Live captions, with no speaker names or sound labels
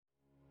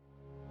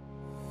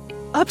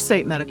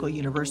Upstate Medical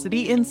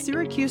University in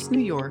Syracuse, New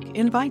York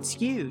invites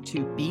you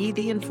to be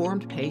the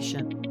informed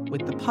patient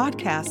with the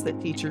podcast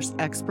that features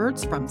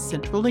experts from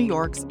Central New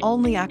York's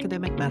only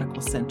academic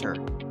medical center.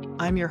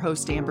 I'm your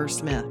host, Amber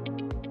Smith.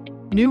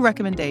 New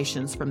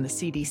recommendations from the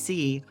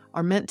CDC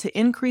are meant to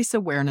increase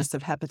awareness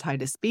of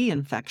hepatitis B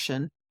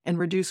infection and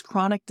reduce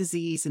chronic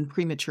disease and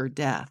premature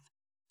death.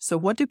 So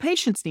what do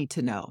patients need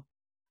to know?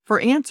 For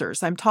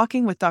answers, I'm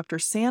talking with Dr.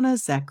 Sana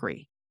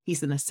Zekri.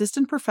 He's an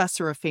assistant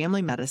professor of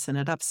family medicine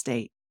at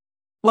Upstate.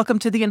 Welcome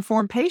to the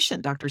Informed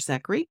Patient, Dr.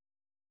 Zekri.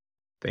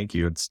 Thank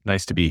you. It's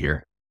nice to be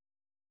here.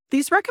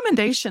 These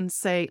recommendations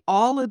say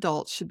all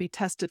adults should be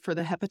tested for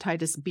the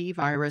hepatitis B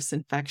virus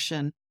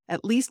infection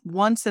at least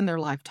once in their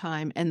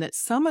lifetime, and that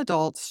some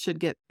adults should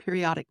get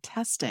periodic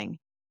testing.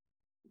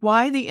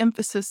 Why the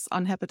emphasis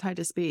on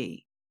hepatitis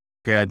B?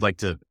 Okay, I'd like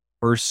to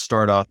first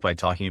start off by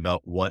talking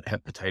about what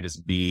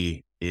hepatitis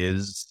B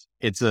is.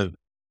 It's a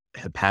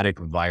hepatic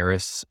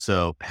virus.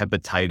 So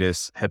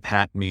hepatitis,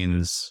 hepat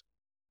means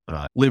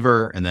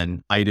liver, and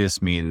then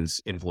itis means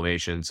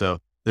inflammation. So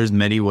there's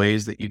many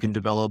ways that you can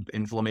develop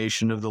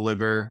inflammation of the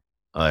liver,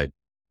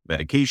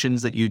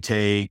 medications that you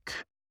take,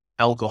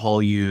 alcohol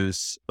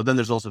use, but then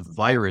there's also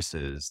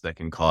viruses that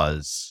can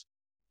cause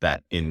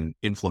that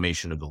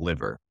inflammation of the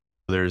liver.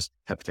 There's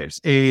hepatitis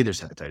A, there's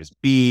hepatitis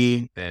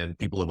B, and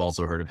people have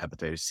also heard of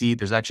hepatitis C.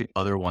 There's actually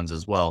other ones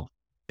as well.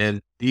 And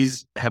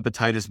these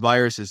hepatitis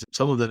viruses,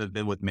 some of them have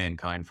been with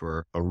mankind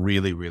for a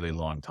really, really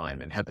long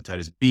time. And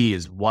hepatitis B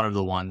is one of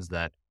the ones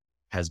that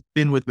has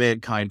been with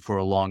mankind for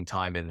a long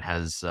time and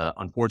has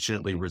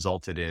unfortunately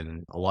resulted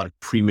in a lot of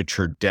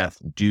premature death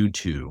due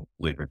to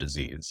liver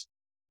disease.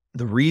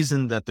 The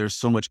reason that there's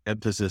so much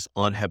emphasis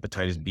on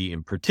hepatitis B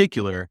in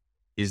particular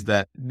is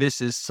that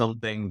this is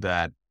something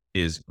that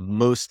is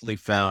mostly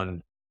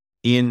found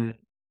in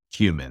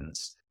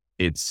humans.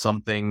 It's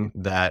something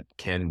that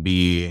can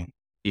be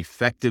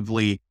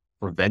effectively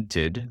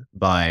prevented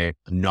by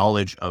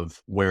knowledge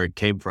of where it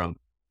came from.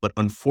 But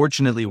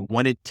unfortunately,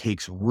 when it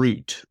takes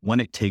root, when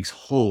it takes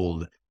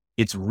hold,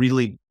 it's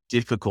really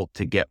difficult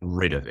to get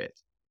rid of it.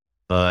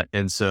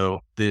 And so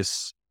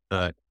this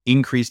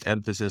increased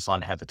emphasis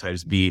on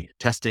hepatitis B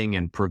testing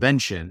and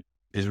prevention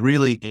is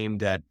really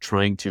aimed at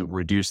trying to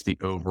reduce the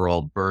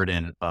overall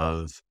burden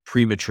of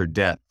premature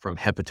death from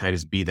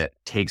hepatitis B that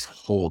takes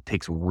hold,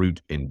 takes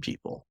root in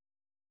people.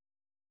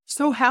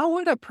 So how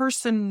would a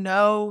person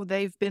know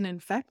they've been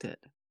infected?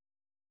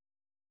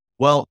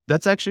 Well,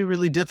 that's actually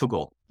really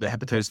difficult. The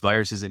hepatitis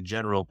viruses in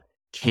general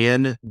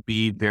can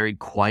be very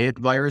quiet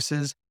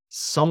viruses.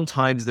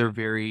 Sometimes they're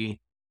very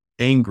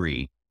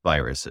angry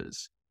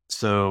viruses.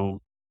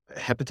 So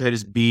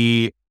hepatitis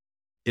B,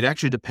 it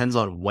actually depends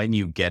on when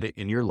you get it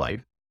in your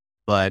life.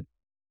 But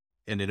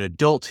in an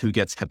adult who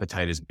gets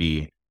hepatitis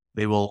B,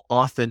 they will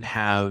often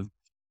have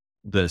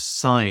the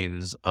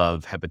signs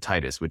of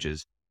hepatitis, which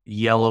is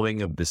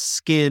yellowing of the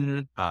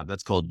skin.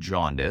 That's called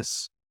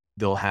jaundice.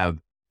 They'll have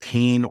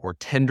pain or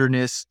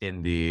tenderness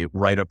in the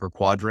right upper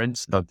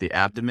quadrant of the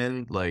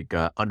abdomen, like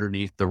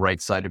underneath the right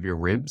side of your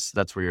ribs.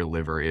 That's where your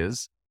liver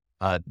is.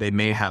 They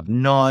may have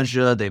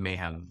nausea, they may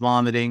have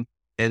vomiting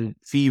and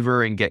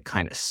fever and get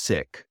kind of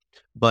sick.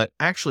 But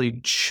actually,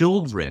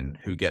 children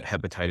who get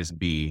hepatitis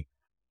B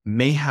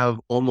may have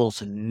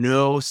almost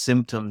no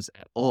symptoms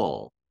at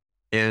all.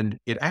 And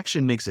it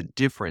actually makes a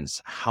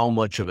difference how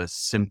much of a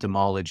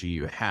symptomology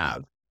you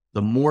have.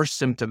 The more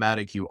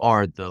symptomatic you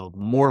are, the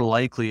more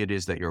likely it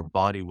is that your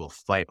body will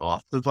fight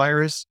off the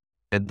virus.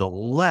 And the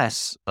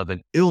less of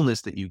an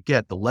illness that you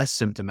get, the less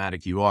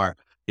symptomatic you are,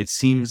 it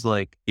seems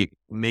like it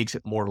makes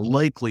it more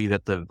likely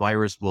that the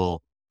virus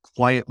will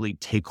quietly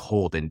take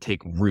hold and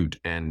take root,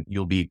 and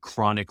you'll be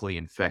chronically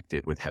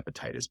infected with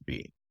hepatitis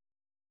B.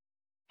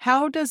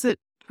 How does it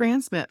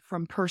transmit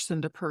from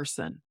person to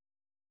person?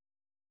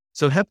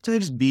 So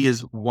hepatitis B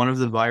is one of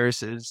the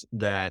viruses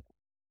that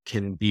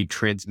can be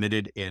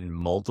transmitted in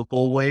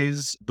multiple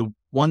ways. The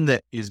one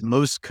that is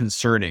most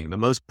concerning, the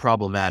most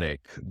problematic,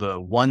 the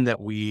one that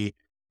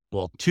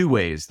two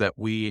ways that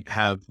we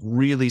have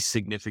really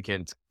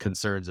significant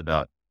concerns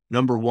about.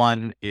 Number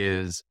one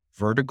is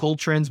vertical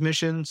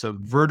transmission. So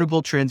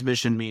vertical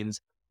transmission means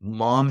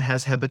mom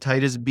has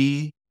hepatitis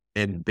B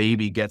and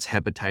baby gets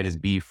hepatitis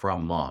B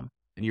from mom.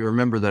 And you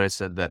remember that I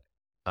said that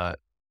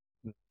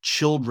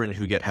children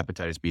who get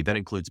hepatitis B, that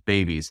includes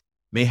babies,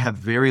 may have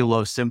very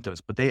low symptoms,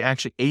 but they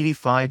actually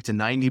 85 to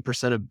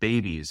 90% of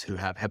babies who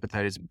have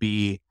hepatitis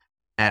B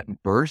at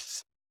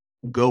birth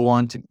go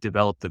on to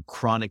develop the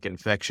chronic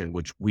infection,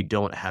 which we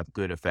don't have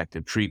good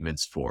effective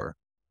treatments for.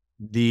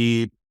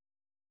 The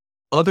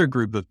other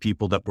group of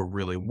people that we're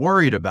really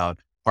worried about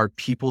are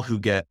people who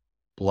get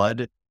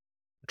blood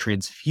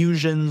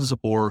transfusions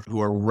or who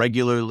are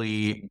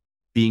regularly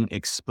being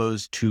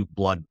exposed to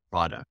blood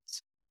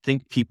products.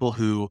 Think people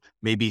who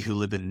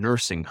live in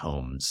nursing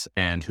homes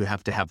and who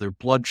have to have their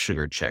blood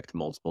sugar checked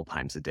multiple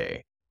times a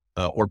day,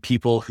 or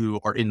people who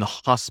are in the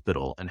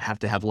hospital and have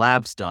to have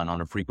labs done on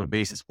a frequent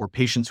basis, or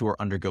patients who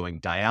are undergoing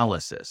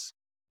dialysis.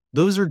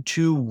 Those are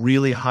two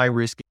really high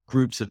risk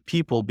groups of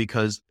people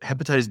because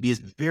hepatitis B is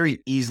very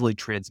easily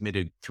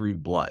transmitted through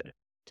blood.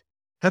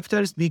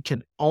 Hepatitis B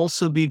can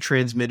also be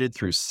transmitted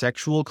through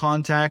sexual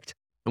contact.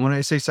 And when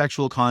I say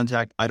sexual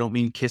contact, I don't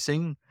mean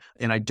kissing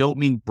and I don't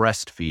mean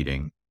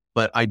breastfeeding,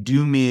 but I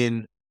do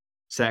mean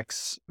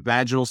sex,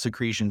 vaginal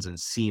secretions, and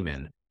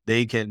semen.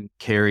 They can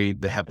carry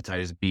the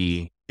hepatitis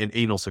B, and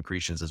anal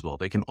secretions as well.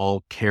 They can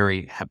all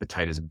carry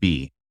hepatitis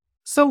B.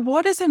 So,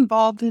 what is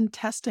involved in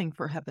testing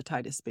for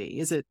hepatitis B?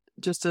 Is it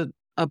just a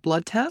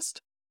blood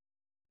test?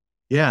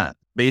 Yeah,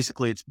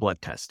 basically it's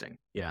blood testing.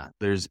 Yeah,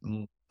 there's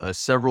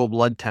several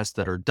blood tests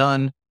that are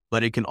done,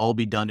 but it can all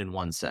be done in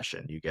one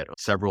session. You get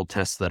several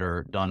tests that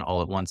are done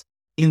all at once.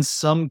 In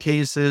some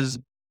cases,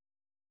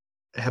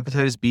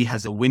 hepatitis B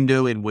has a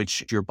window in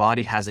which your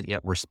body hasn't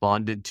yet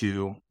responded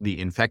to the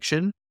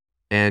infection,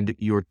 and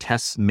your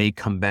tests may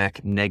come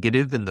back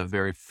negative in the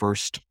very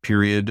first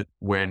period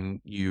when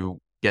you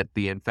get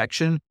the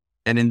infection.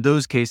 And in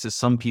those cases,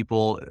 some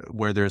people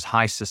where there's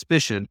high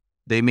suspicion,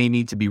 they may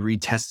need to be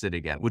retested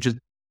again, which is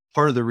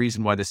part of the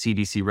reason why the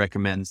CDC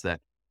recommends that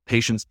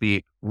patients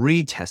be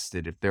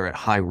retested if they're at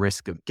high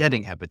risk of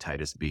getting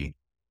hepatitis B.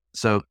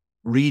 So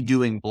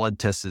redoing blood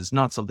tests is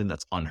not something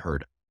that's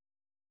unheard of.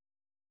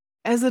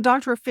 As a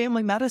doctor of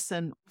family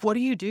medicine, what do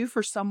you do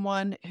for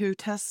someone who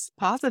tests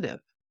positive?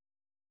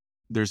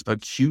 There's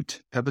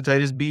acute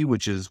hepatitis B,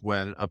 which is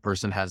when a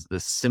person has the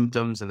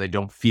symptoms and they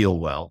don't feel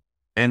well.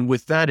 And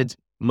with that, it's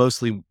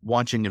mostly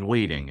watching and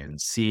waiting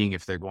and seeing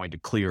if they're going to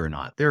clear or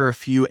not. There are a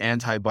few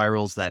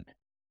antivirals that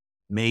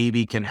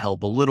maybe can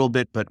help a little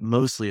bit, but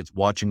mostly it's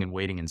watching and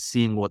waiting and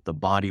seeing what the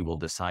body will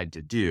decide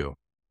to do.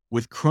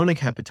 With chronic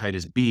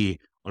hepatitis B,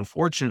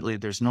 unfortunately,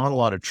 there's not a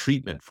lot of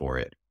treatment for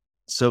it.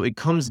 So it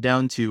comes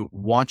down to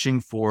watching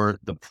for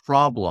the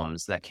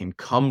problems that can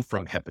come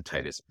from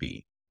hepatitis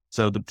B.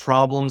 So the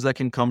problems that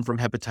can come from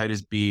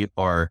hepatitis B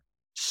are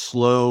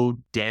slow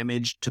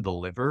damage to the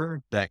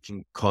liver that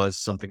can cause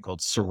something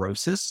called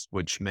cirrhosis,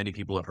 which many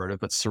people have heard of,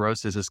 but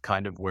cirrhosis is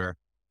kind of where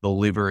the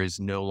liver is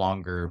no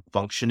longer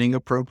functioning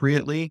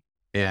appropriately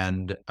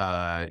and,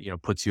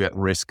 puts you at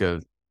risk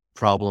of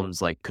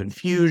problems like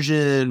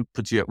confusion,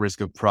 puts you at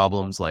risk of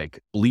problems like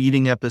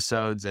bleeding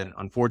episodes, and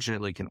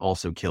unfortunately can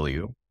also kill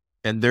you.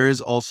 And there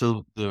is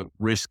also the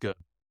risk of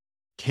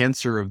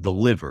cancer of the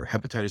liver.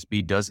 Hepatitis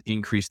B does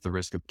increase the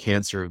risk of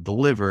cancer of the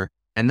liver.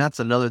 And that's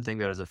another thing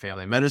that as a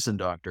family medicine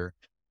doctor,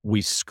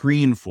 we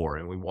screen for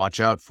and we watch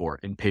out for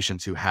in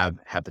patients who have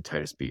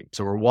hepatitis B.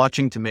 So we're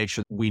watching to make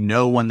sure we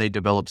know when they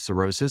develop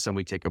cirrhosis and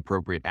we take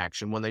appropriate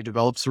action when they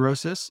develop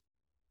cirrhosis.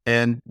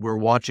 And we're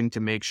watching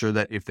to make sure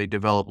that if they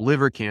develop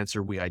liver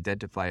cancer, we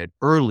identify it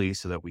early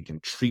so that we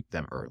can treat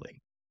them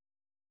early.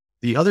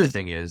 The other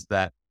thing is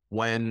that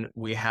when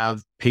we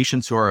have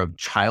patients who are of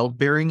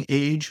childbearing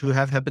age who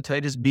have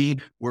hepatitis B,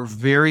 we're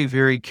very,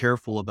 very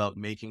careful about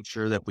making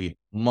sure that we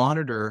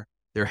monitor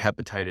their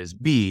hepatitis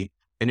B.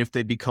 And if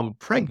they become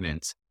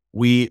pregnant,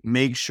 we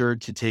make sure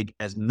to take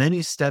as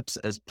many steps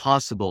as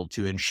possible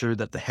to ensure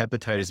that the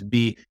hepatitis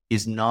B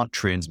is not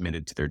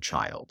transmitted to their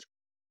child.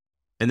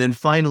 And then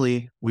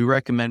finally, we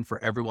recommend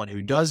for everyone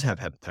who does have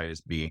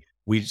hepatitis B,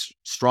 we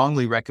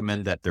strongly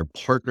recommend that their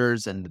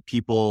partners and the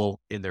people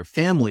in their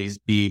families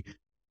be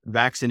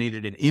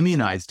vaccinated and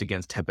immunized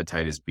against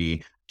hepatitis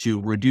B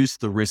to reduce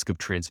the risk of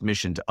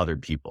transmission to other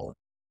people.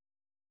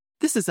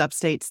 This is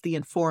Upstate's The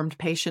Informed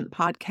Patient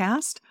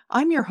podcast.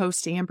 I'm your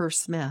host, Amber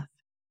Smith.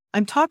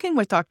 I'm talking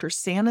with Dr.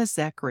 Sana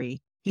Zekri.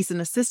 He's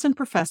an assistant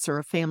professor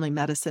of family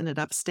medicine at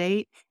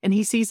Upstate, and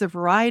he sees a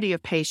variety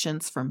of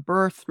patients from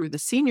birth through the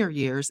senior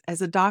years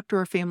as a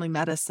doctor of family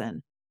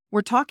medicine.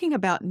 We're talking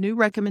about new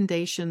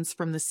recommendations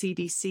from the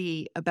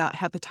CDC about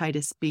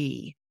hepatitis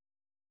B.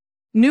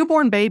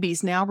 Newborn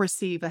babies now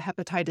receive a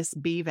hepatitis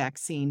B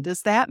vaccine.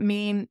 Does that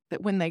mean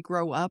that when they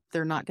grow up,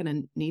 they're not going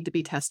to need to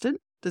be tested?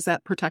 Does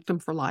that protect them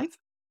for life?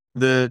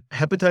 The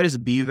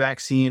hepatitis B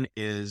vaccine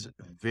is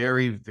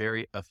very,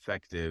 very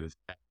effective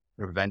at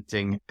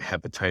preventing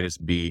hepatitis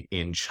B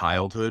in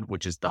childhood,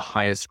 which is the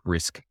highest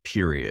risk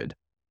period.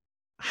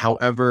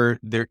 However,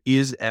 there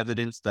is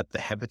evidence that the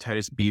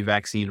hepatitis B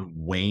vaccine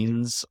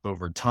wanes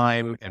over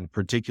time, and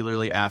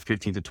particularly after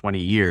 15 to 20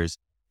 years,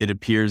 it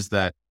appears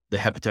that the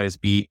hepatitis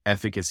B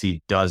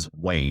efficacy does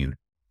wane.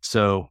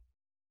 So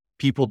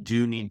people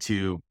do need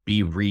to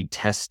be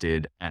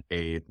retested at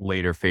a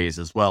later phase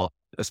as well,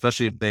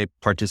 especially if they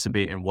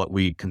participate in what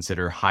we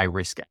consider high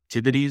risk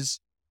activities.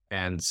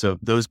 And so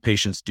those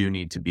patients do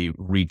need to be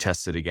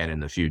retested again in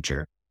the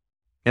future.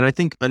 And I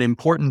think an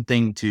important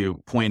thing to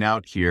point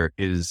out here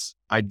is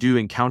I do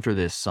encounter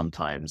this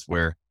sometimes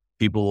where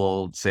people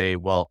will say,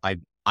 well,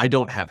 I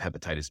don't have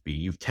hepatitis B.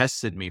 You've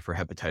tested me for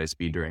hepatitis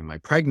B during my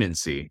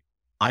pregnancy.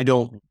 I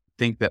don't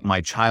think that my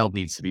child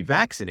needs to be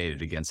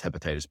vaccinated against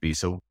hepatitis B.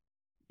 So,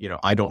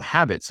 I don't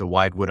have it. So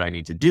why would I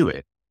need to do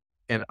it?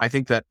 And I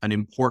think that an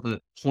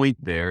important point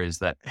there is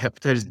that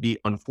hepatitis B,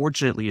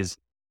 unfortunately, is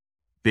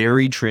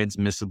very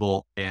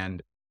transmissible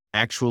and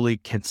actually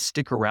can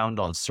stick around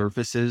on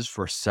surfaces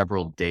for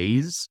several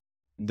days.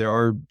 There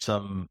are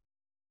some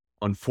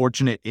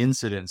unfortunate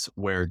incidents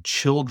where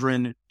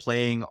children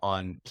playing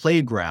on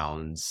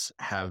playgrounds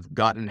have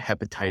gotten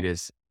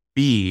hepatitis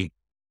B,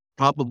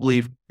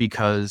 probably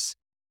because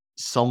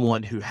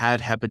someone who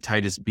had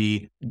hepatitis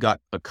B got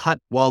a cut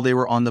while they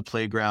were on the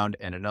playground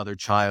and another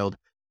child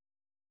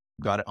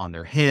got it on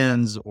their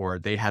hands, or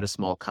they had a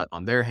small cut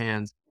on their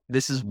hands.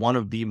 This is one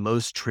of the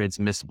most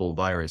transmissible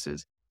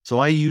viruses. So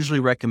I usually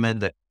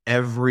recommend that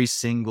every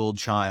single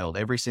child,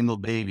 every single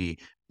baby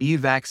be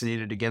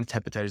vaccinated against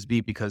hepatitis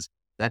B, because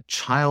that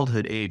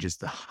childhood age is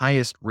the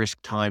highest risk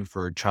time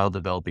for a child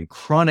developing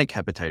chronic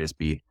hepatitis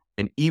B.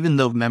 And even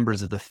though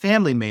members of the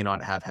family may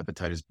not have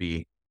hepatitis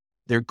B,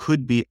 there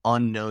could be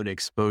unknown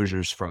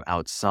exposures from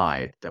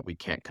outside that we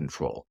can't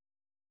control.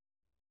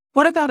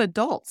 What about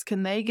adults?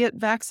 Can they get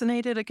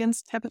vaccinated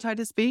against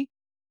hepatitis B?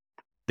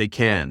 They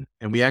can,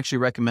 and we actually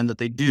recommend that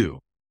they do.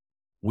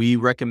 We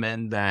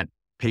recommend that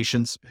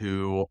patients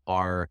who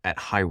are at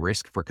high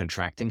risk for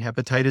contracting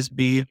hepatitis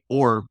B,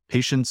 or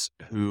patients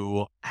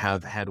who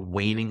have had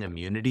waning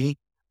immunity,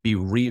 be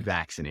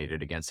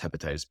revaccinated against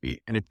hepatitis B.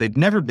 And if they've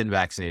never been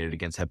vaccinated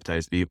against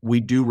hepatitis B, we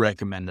do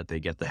recommend that they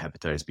get the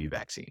hepatitis B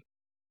vaccine.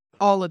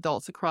 All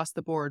adults across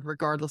the board,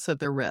 regardless of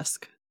their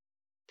risk.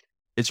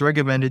 It's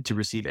recommended to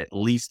receive at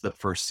least the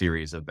first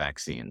series of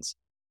vaccines.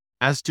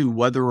 As to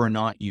whether or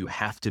not you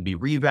have to be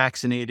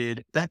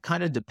revaccinated, that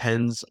kind of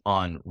depends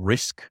on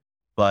risk,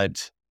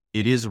 but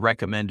it is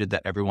recommended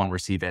that everyone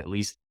receive at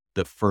least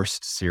the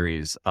first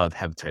series of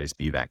hepatitis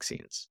B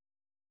vaccines.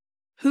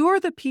 Who are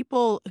the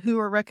people who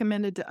are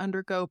recommended to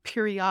undergo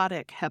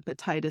periodic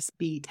hepatitis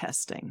B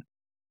testing?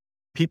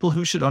 People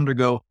who should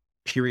undergo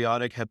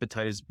periodic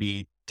hepatitis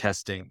B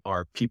testing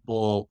are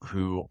people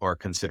who are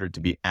considered to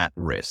be at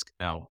risk.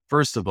 Now,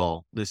 first of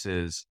all, this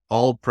is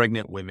all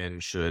pregnant women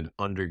should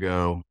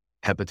undergo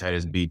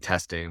hepatitis B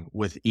testing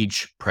with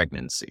each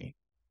pregnancy,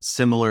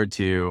 similar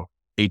to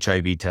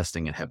HIV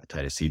testing and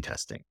hepatitis C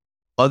testing.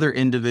 Other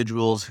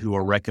individuals who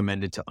are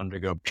recommended to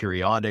undergo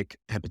periodic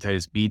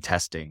hepatitis B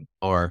testing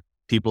are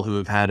people who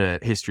have had a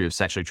history of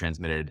sexually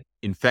transmitted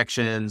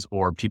infections,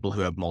 or people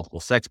who have multiple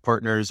sex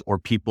partners, or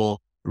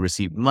people who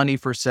receive money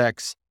for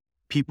sex,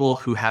 people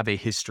who have a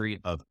history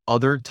of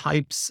other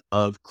types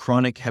of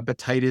chronic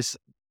hepatitis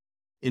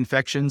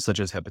infections,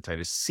 such as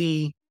hepatitis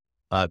C,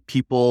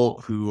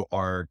 people who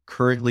are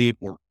currently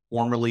or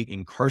formerly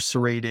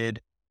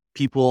incarcerated,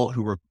 people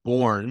who were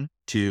born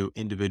to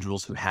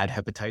individuals who had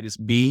hepatitis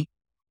B,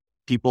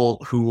 people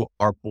who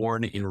are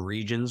born in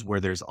regions where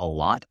there's a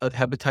lot of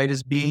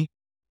hepatitis B,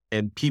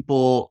 and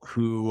people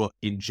who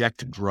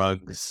inject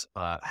drugs,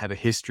 have a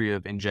history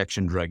of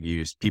injection drug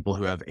use, people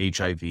who have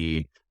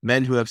HIV,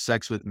 men who have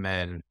sex with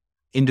men,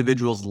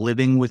 individuals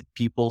living with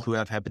people who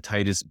have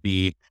hepatitis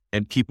B,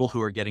 and people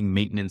who are getting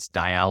maintenance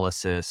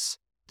dialysis,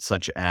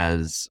 such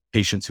as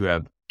patients who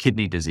have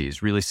kidney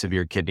disease, really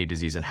severe kidney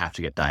disease, and have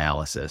to get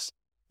dialysis.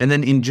 And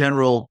then in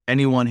general,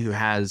 anyone who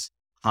has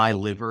high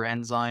liver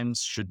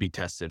enzymes should be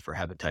tested for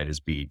hepatitis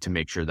B to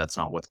make sure that's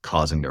not what's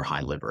causing their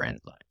high liver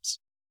enzymes.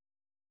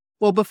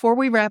 Well, before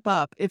we wrap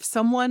up, if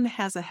someone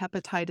has a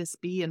hepatitis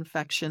B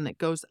infection that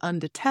goes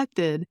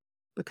undetected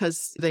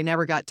because they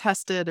never got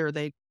tested or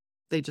they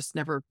just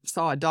never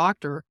saw a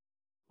doctor,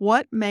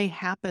 what may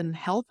happen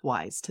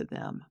health-wise to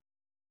them?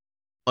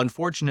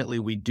 Unfortunately,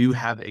 we do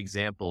have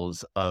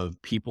examples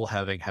of people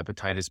having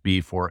hepatitis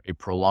B for a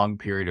prolonged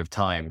period of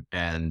time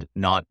and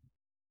not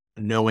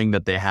knowing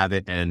that they have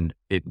it and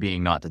it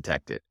being not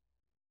detected.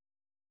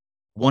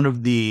 One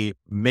of the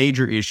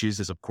major issues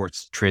is, of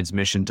course,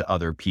 transmission to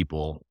other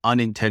people,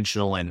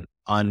 unintentional and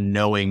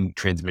unknowing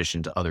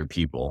transmission to other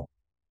people.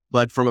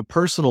 But from a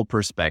personal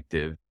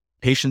perspective,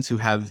 patients who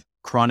have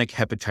chronic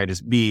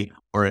hepatitis B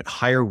are at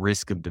higher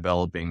risk of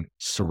developing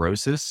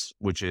cirrhosis,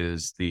 which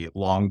is the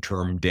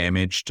long-term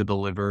damage to the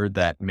liver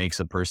that makes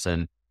a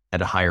person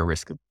at a higher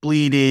risk of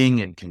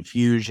bleeding and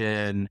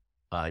confusion,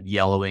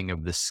 yellowing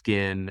of the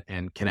skin,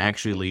 and can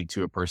actually lead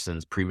to a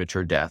person's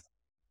premature death.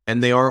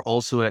 And they are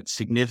also at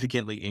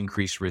significantly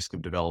increased risk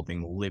of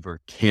developing liver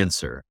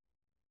cancer.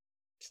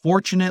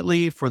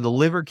 Fortunately, for the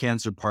liver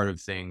cancer part of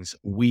things,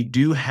 we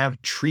do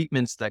have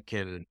treatments that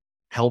can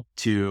help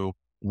to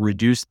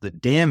reduce the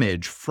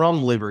damage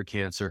from liver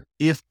cancer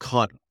if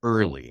caught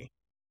early.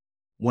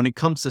 When it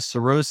comes to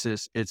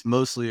cirrhosis, it's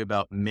mostly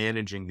about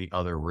managing the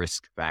other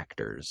risk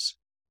factors.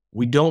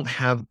 We don't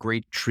have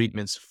great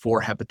treatments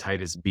for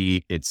hepatitis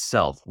B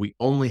itself. We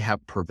only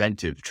have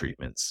preventive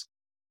treatments.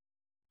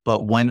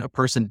 But when a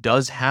person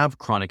does have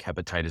chronic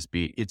hepatitis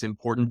B, it's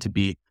important to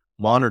be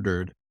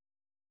monitored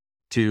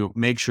to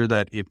make sure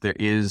that if there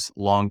is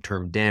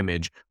long-term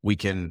damage, we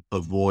can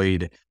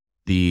avoid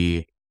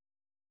the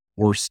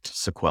worst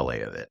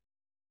sequelae of it.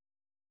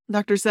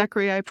 Dr.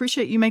 Zekri, I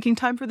appreciate you making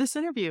time for this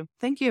interview.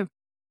 Thank you.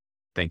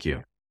 Thank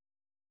you.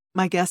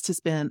 My guest has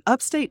been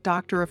Upstate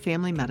Doctor of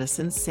Family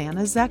Medicine,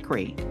 Sana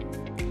Zekri.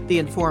 The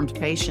Informed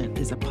Patient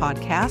is a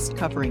podcast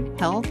covering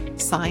health,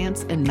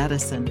 science, and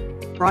medicine,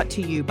 brought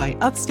to you by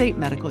Upstate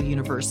Medical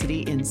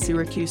University in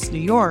Syracuse, New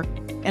York,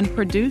 and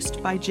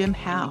produced by Jim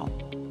Howe.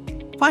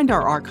 Find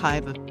our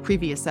archive of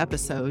previous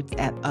episodes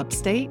at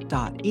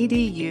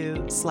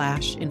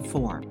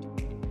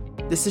upstate.edu/informed.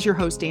 This is your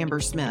host, Amber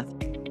Smith,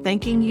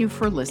 thanking you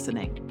for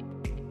listening.